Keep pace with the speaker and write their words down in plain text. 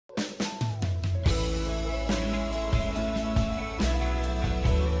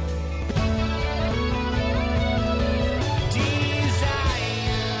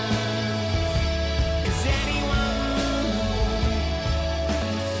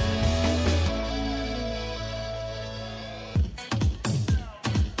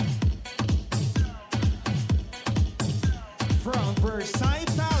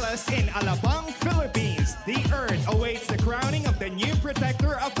Alabang, Philippines, the Earth awaits the crowning of the new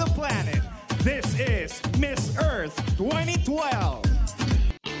protector of the planet. This is Miss Earth 2012.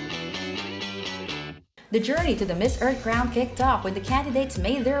 The journey to the Miss Earth crown kicked off when the candidates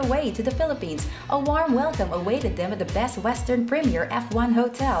made their way to the Philippines. A warm welcome awaited them at the Best Western Premier F1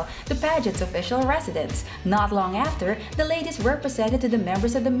 Hotel, the pageant's official residence. Not long after, the ladies were presented to the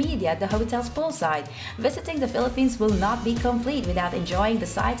members of the media at the hotel's poolside. Visiting the Philippines will not be complete without enjoying the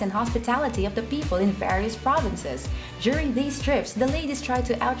sights and hospitality of the people in various provinces. During these trips, the ladies tried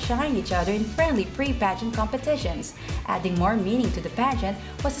to outshine each other in friendly pre-pageant competitions. Adding more meaning to the pageant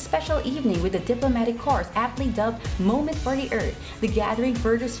was a special evening with the diplomatic corps aptly dubbed Moment for the Earth. The gathering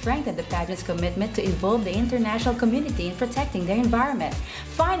further strengthened the pageant's commitment to involve the international community in protecting their environment.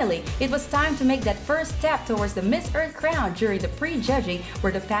 Finally, it was time to make that first step towards the Miss Earth crown during the pre-judging,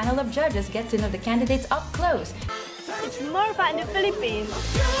 where the panel of judges get to know the candidates up close. It's more fun in the Philippines.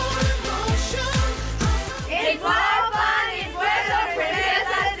 It's more fun in Puerto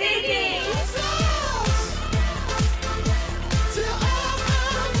Princesa City.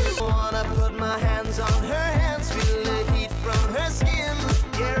 Wanna put my hands on her hands, feel the heat from her skin.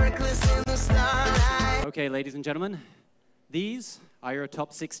 Heracles in the starlight. Okay, ladies and gentlemen, these are your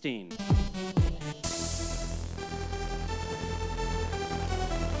top 16.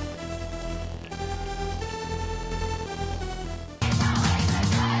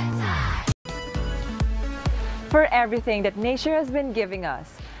 For everything that nature has been giving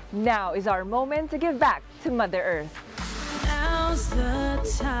us, now is our moment to give back to Mother Earth. Now's the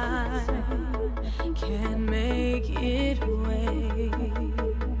time, can't make it wait.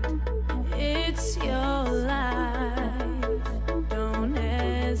 It's your life, don't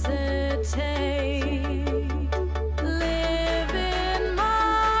hesitate. Live in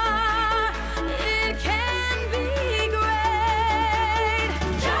more, it can be great.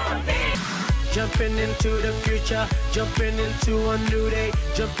 Jumping into the future, jumping into a new day,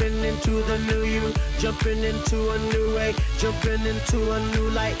 jumping into the new you, jumping into a new way, jumping into a new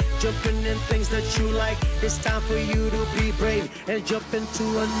light, jumping in things that you like. It's time for you to be brave and jump into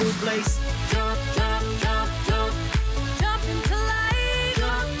a new place. Jump, jump, jump, jump. Jump into light.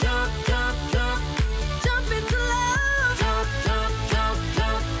 Jump, jump, jump, jump. Jump into love. Jump, jump, jump,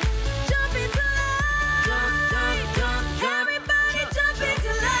 jump. Jump into light. Jump, jump, jump, jump. Everybody jump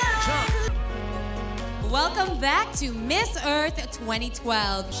into love. Welcome back to Miss Earth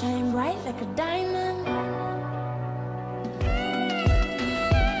 2012. Shine bright like a diamond.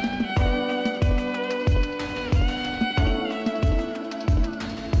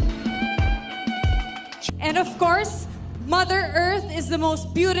 And of course, Mother Earth is the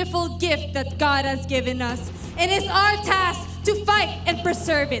most beautiful gift that God has given us. It is our task to fight and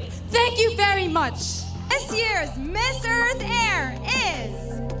preserve it. Thank you very much. This year's Miss Earth Air is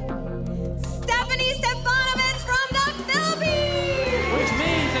Stephanie Stefanovich from the Philippines! Which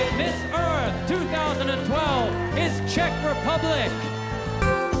means that Miss Earth 2012 is Czech Republic.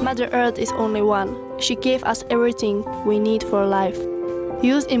 Mother Earth is only one. She gave us everything we need for life.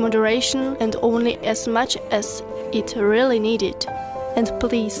 Use in moderation and only as much as it really needed. And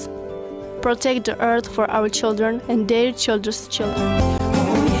please, protect the earth for our children and their children's children.